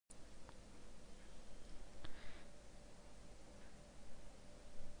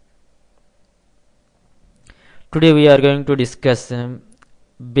Today we are going to discuss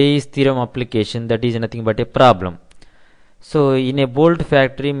Bayes theorem application, that is nothing but a problem. So in a bolt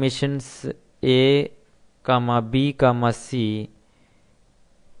factory, machines A, comma B, comma C,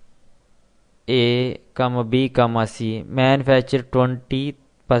 A, comma B, comma C manufacture 20%,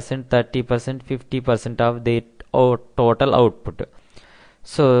 30%, 50% of their total output.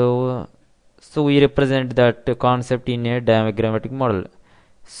 So we represent that concept in a diagrammatic model.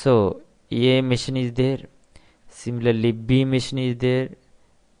 So A machine is there, similarly B machine is there,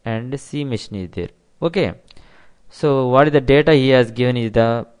 and C machine is there. Okay, so what is the data he has given is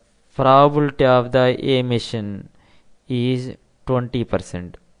the probability of the A machine is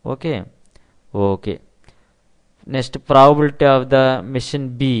 20%. Okay, next probability of the machine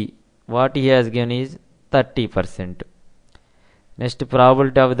B, what he has given is 30%. Next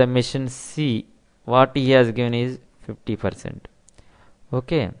probability of the machine C, what he has given is 50%.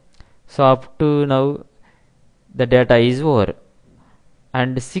 Okay, so up to now the data is over,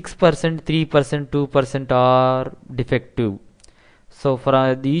 and 6%, 3%, 2% are defective. So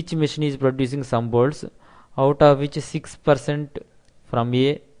for each machine is producing some bolts, out of which 6% from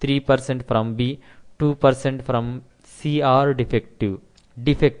A, 3% from B, 2% from C are defective.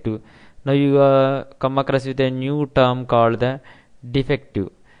 Now you come across with a new term called the defective.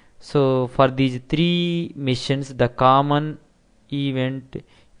 So for these three machines, the common event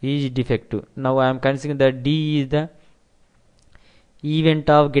is defective. Now I am considering that D is the event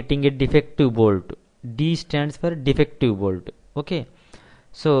of getting a defective bolt. D stands for defective bolt. Okay,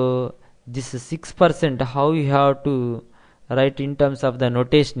 so this 6%, how you have to write in terms of the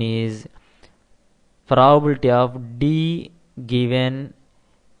notation is probability of D given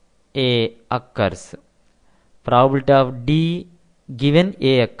A occurs. Probability of D given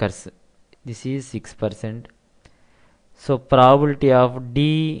A occurs. This is 6%. So probability of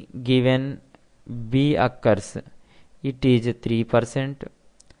D given B occurs, it is 3%.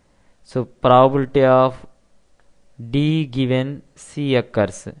 So probability of D given C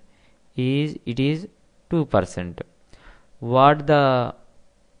occurs is 2%.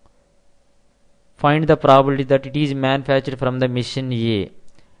 Find the probability that it is manufactured from the machine A,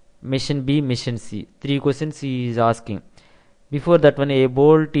 machine B, machine C. Three questions he is asking. Before that one, a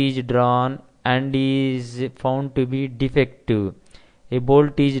bolt is drawn and is found to be defective. A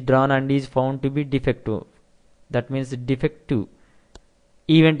bolt is drawn and is found to be defective. That means defective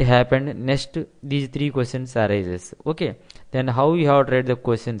event happened. Next, these three questions arises. Okay, then how you have to write the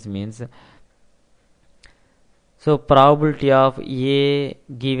questions means, so probability of A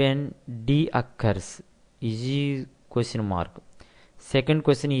given D occurs is question mark. Second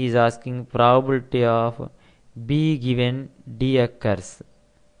question he is asking probability of B given D occurs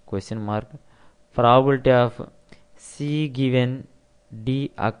question mark. Probability of C given D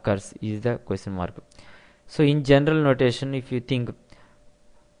occurs is the question mark. So in general notation, if you think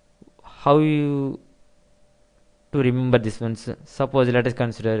how you to remember this one, suppose let us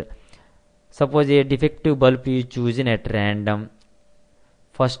consider, suppose a defective bulb is chosen at random.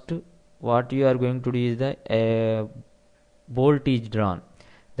 First what you are going to do is the bolt is drawn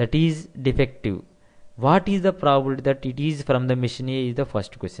that is defective. What is the probability that it is from the machine A is the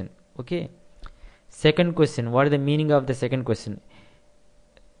first question. Okay, second question, what is the meaning of the second question?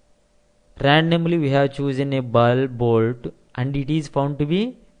 Randomly we have chosen a bolt and it is found to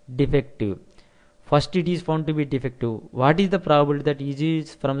be defective. First it is found to be defective. What is the probability that it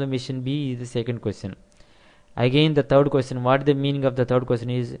is from the machine B is the second question. Again the third question, what is the meaning of the third question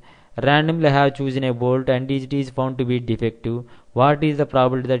is randomly I have chosen a bolt and it is found to be defective. What is the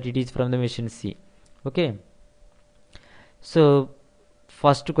probability that it is from the machine C? Okay, so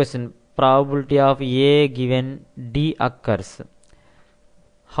first question, probability of A given D occurs.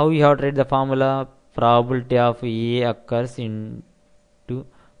 How you have to write the formula? Probability of A occurs into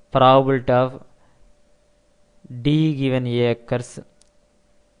probability of D given A occurs.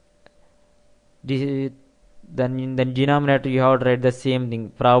 Then in the denominator you have to write the same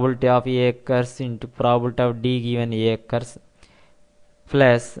thing, probability of A occurs into probability of D given A occurs,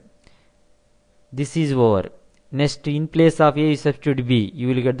 plus this is over. Next, in place of A you substitute B, you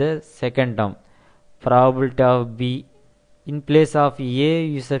will get the second term, probability of B. In place of A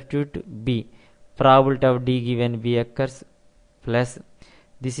you substitute B, probability of D given B occurs, plus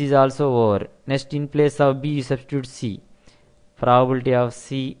this is also over. Next, in place of B you substitute C, probability of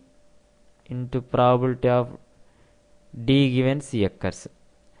C into probability of D given C occurs.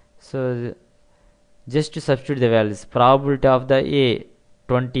 So just to substitute the values, probability of the A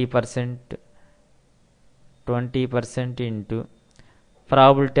 20% into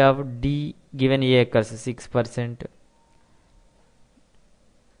probability of D given A occurs 6%,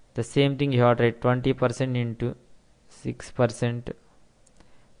 The same thing you have to write 20% into 6%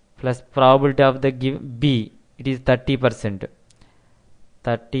 plus probability of the give B, it is 30%.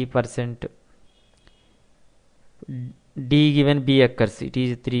 30% D given B occurs, it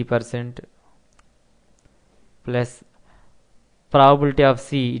is 3% plus probability of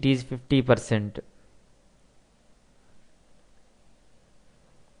C, it is 50%.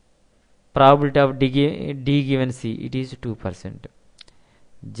 Probability of D given C, it is 2%.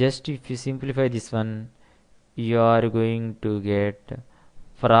 Just if you simplify this one, you are going to get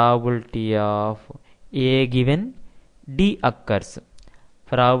probability of A given D occurs.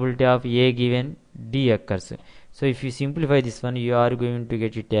 Probability of A given D occurs. So if you simplify this one, you are going to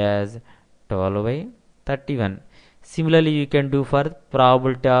get it as 12 by 31. Similarly, you can do for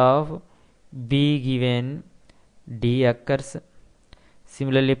probability of B given D occurs.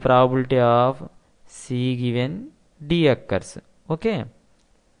 Similarly, probability of C given D occurs. Okay.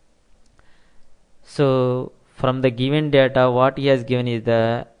 So from the given data, what he has given is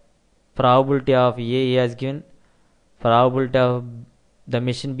the probability of A he has given, probability of the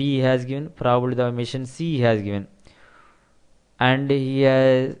mission B he has given, probability of mission C he has given, and he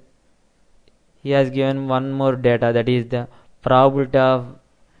has given one more data, that is the probability of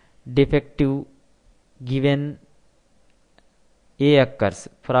defective given A occurs,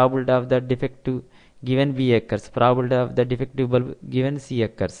 probability of the defective given B occurs, probability of the defective bulb given C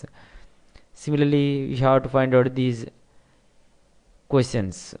occurs. Similarly, you have to find out these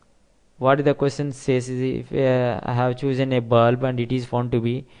questions. What the question says is, if I have chosen a bulb and it is found to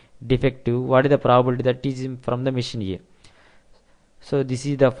be defective, what is the probability that is from the machine A? So this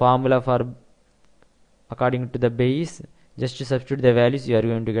is the formula for according to the Bayes. Just to substitute the values, you are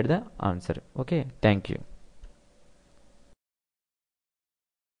going to get the answer. Okay, thank you.